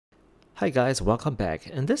Hi guys, welcome back.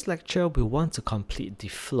 In this lecture, we want to complete the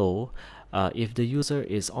flow. If the user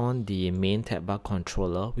is on the main tab bar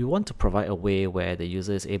controller, we want to provide a way where the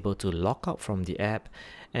user is able to log out from the app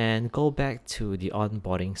and go back to the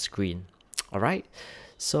onboarding screen. Alright,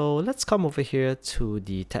 so let's come over here to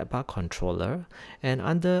the tab bar controller, and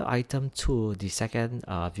under item 2, the second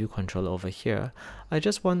view controller over here, I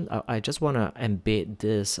just want to embed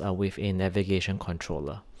this with a navigation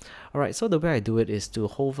controller. Alright, so the way I do it is to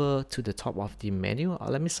hover to the top of the menu.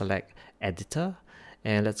 Let me select editor,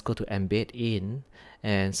 and let's go to embed in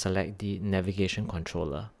and select the navigation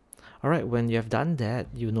controller. Alright, when you have done that,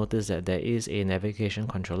 you notice that there is a navigation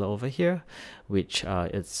controller over here, which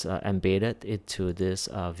it's embedded into this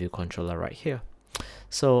view controller right here.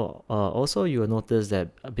 So also you will notice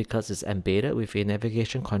that because it's embedded with a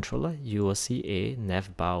navigation controller, you will see a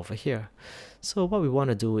nav bar over here. So what we want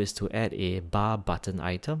to do is to add a bar button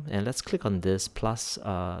item, and let's click on this plus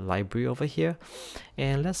library over here,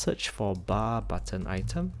 and let's search for bar button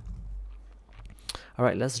item.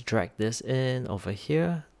 Alright, let's drag this in over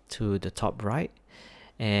here to the top right,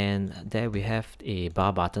 and there we have a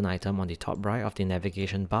bar button item on the top right of the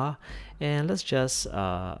navigation bar, and let's just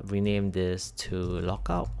rename this to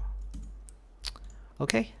logout.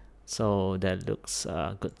 Okay, so that looks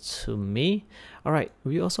good to me. Alright,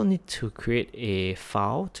 we also need to create a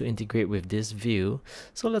file to integrate with this view.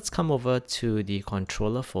 So let's come over to the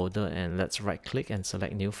controller folder and let's right click and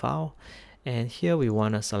select new file, and here we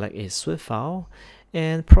want to select a Swift file,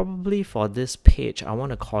 and probably for this page I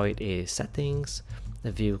want to call it a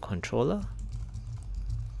SettingsViewController.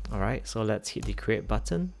 Alright, so let's hit the create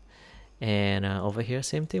button, and over here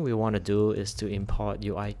same thing we want to do is to import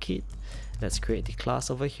UI kit. Let's create the class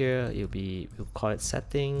over here. We'll call it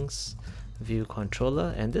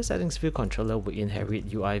SettingsViewController, and this SettingsViewController will inherit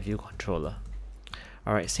UIViewController.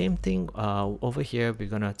 Alright, same thing over here we're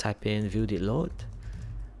gonna type in view.load,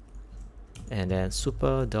 and then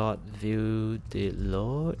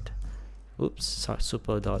super.view.load. Oops, sorry,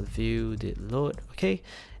 super.view.load. Okay,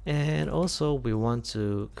 and also we want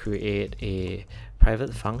to create a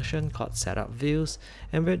private function called setupViews,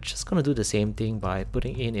 and we're just going to do the same thing by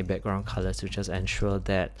putting in a background color to just ensure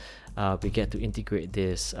that we get to integrate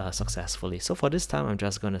this successfully. So for this time I'm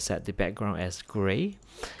just going to set the background as gray,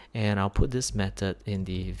 and I'll put this method in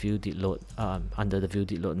the view.load under the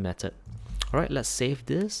view.load method. Alright, let's save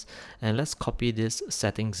this, and let's copy this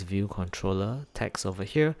SettingsViewController text over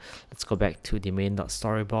here. Let's go back to the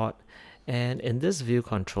main.storyboard, and in this view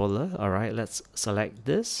controller, alright, let's select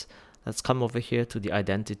this. Let's come over here to the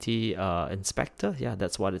identity inspector. Yeah,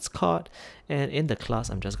 that's what it's called. And in the class,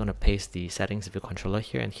 I'm just going to paste the SettingsViewController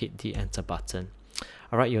here and hit the enter button.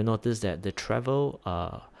 Alright, you'll notice that the travel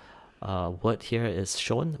word here is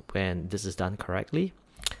shown when this is done correctly.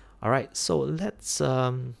 Alright, so let's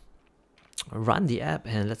run the app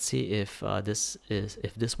and let's see if this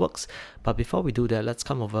works. But before we do that, let's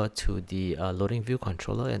come over to the loading view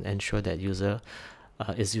controller and ensure that user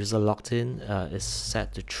logged in is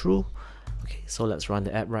set to true. Okay, so let's run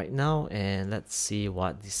the app right now and let's see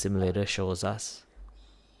what the simulator shows us.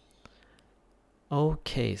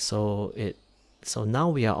 Okay, so now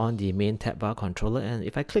we are on the main tab bar controller, and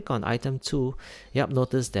if I click on item 2, yep,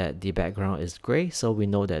 notice that the background is gray, so we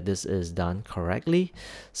know that this is done correctly.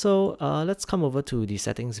 So let's come over to the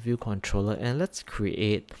settings view controller and let's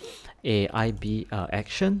create a IB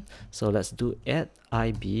action. So let's do add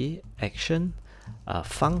IB action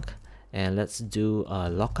func, and let's do a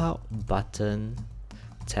logout button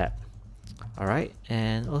tab. Alright,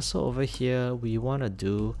 and also over here we want to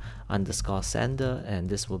do underscore sender, and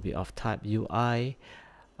this will be of type UI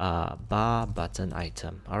bar button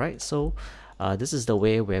item. Alright, so this is the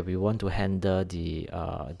way where we want to handle the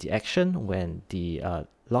action when the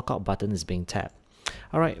logout button is being tapped.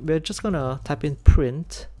 Alright, we're just gonna type in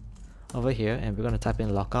print over here, and we're gonna type in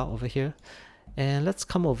logout over here, and let's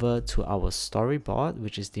come over to our storyboard,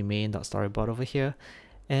 which is the main.storyboard over here,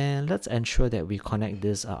 and let's ensure that we connect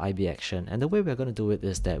this IB action. And the way we're going to do it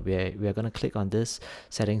is that we're going to click on this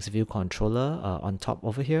settings view controller on top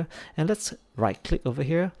over here, and let's right click over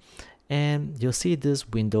here, and you'll see this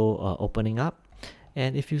window opening up.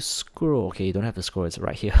 And if you scroll, okay, you don't have to scroll, it's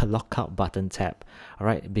right here, logout button tab.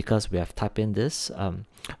 Alright, because we have typed in this,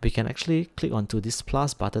 we can actually click onto this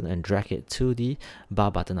plus button and drag it to the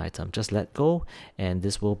bar button item. Just let go and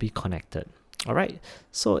this will be connected. Alright,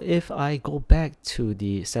 so if I go back to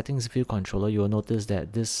the settings view controller, you will notice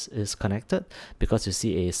that this is connected because you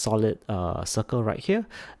see a solid circle right here.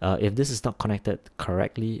 If this is not connected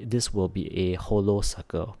correctly, this will be a hollow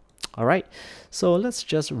circle. Alright, so let's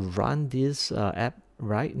just run this app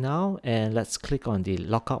right now, and let's click on the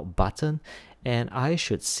logout button, and I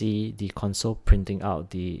should see the console printing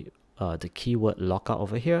out the keyword lockout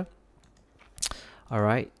over here.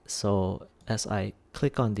 Alright, so as I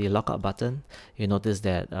click on the lockout button, you notice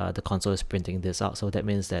that the console is printing this out, so that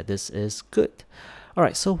means that this is good.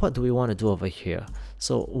 Alright, so what do we want to do over here?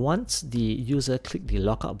 So once the user click the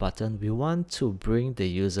lockout button, we want to bring the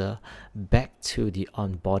user back to the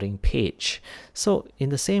onboarding page. So in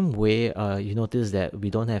the same way, you notice that we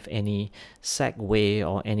don't have any segue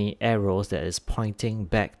or any arrows that is pointing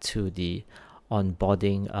back to the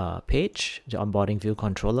onboarding page, the onboarding view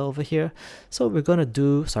controller over here. So we're going to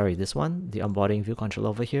do, sorry, this one, the onboarding view controller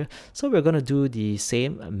over here. So we're going to do the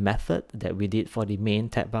same method that we did for the main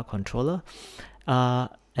tab bar controller.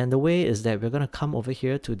 And the way is that we're going to come over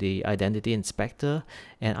here to the identity inspector,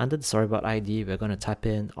 and under the storyboard ID, we're going to type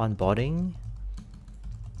in onboarding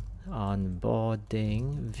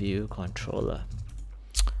view controller.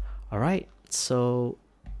 All right, so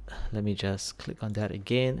let me just click on that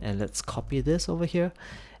again, and let's copy this over here,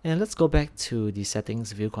 and let's go back to the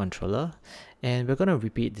settings view controller, and we're going to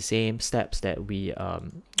repeat the same steps that we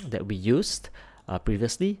used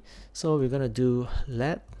previously. So we're going to do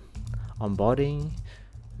let onboarding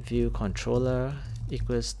view controller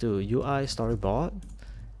equals to UI storyboard,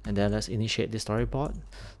 and then let's initiate the storyboard.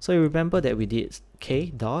 So you remember that we did k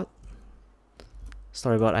dot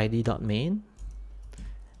storyboard id dot main,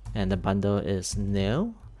 and the bundle is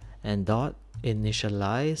nil, and dot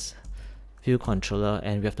initialize view controller,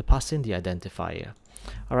 and we have to pass in the identifier.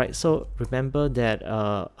 Alright, so remember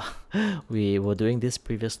that we were doing this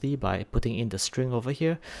previously by putting in the string over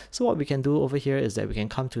here. So what we can do over here is that we can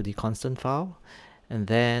come to the constant file, and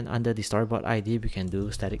then under the storyboard ID we can do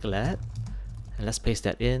static let, and let's paste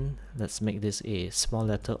that in. Let's make this a small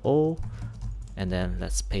letter O, and then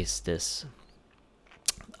let's paste this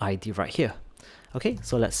ID right here. Okay,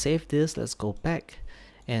 so let's save this, let's go back,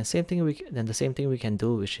 and the same thing we can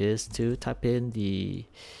do, which is to type in the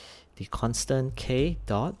constant k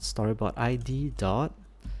dot storyboard id dot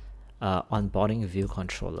onboarding view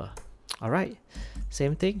controller. All right,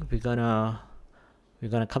 same thing, we're gonna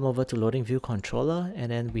come over to loading view controller, and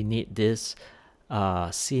then we need this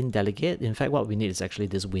scene delegate. In fact, what we need is actually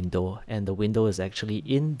this window, and the window is actually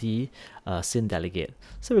in the scene delegate.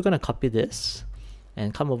 So we're gonna copy this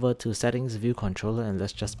and come over to settings view controller, and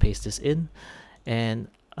let's just paste this in. And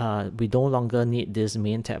we no longer need this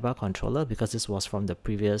main tab bar controller because this was from the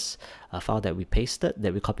previous file that we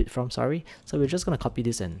copied from, sorry. So we're just going to copy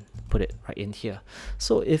this and put it right in here.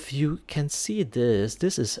 So if you can see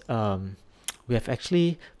this is we have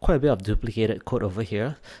actually quite a bit of duplicated code over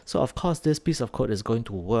here. So of course this piece of code is going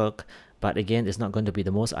to work, but again it's not going to be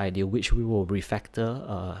the most ideal, which we will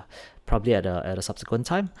refactor probably at a subsequent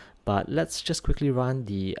time. But let's just quickly run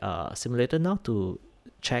the simulator now to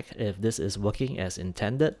check if this is working as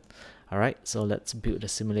intended. Alright, so let's build the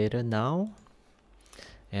simulator now,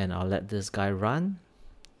 and I'll let this guy run.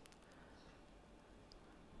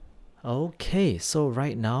 Okay, so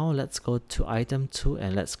right now let's go to item 2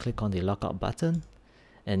 and let's click on the lockout button,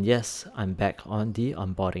 and yes, I'm back on the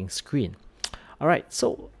onboarding screen. Alright,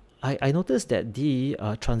 so I noticed that the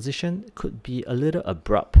transition could be a little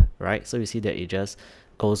abrupt, right? So you see that it just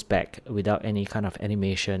goes back without any kind of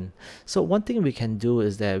animation. So one thing we can do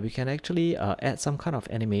is that we can actually add some kind of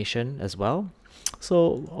animation as well.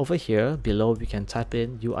 So over here below we can type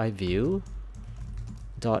in UI view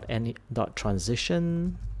dot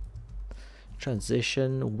transition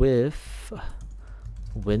with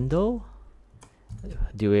window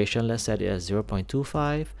duration, let's set it as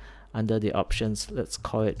 0.25. Under the options, let's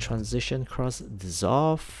call it transition cross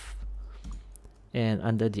dissolve, and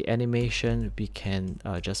under the animation we can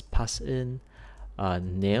just pass in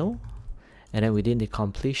nil, and then within the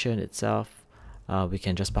completion itself we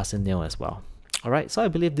can just pass in nil as well. Alright, so I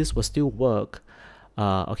believe this will still work.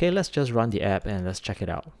 Okay, let's just run the app and let's check it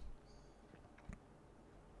out.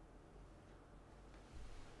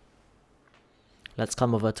 Let's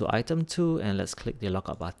come over to item 2 and let's click the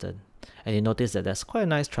lockout button, and you notice that there's quite a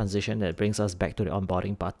nice transition that brings us back to the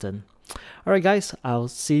onboarding button. Alright guys, I'll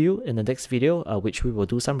see you in the next video, which we will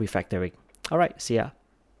do some refactoring. Alright, see ya.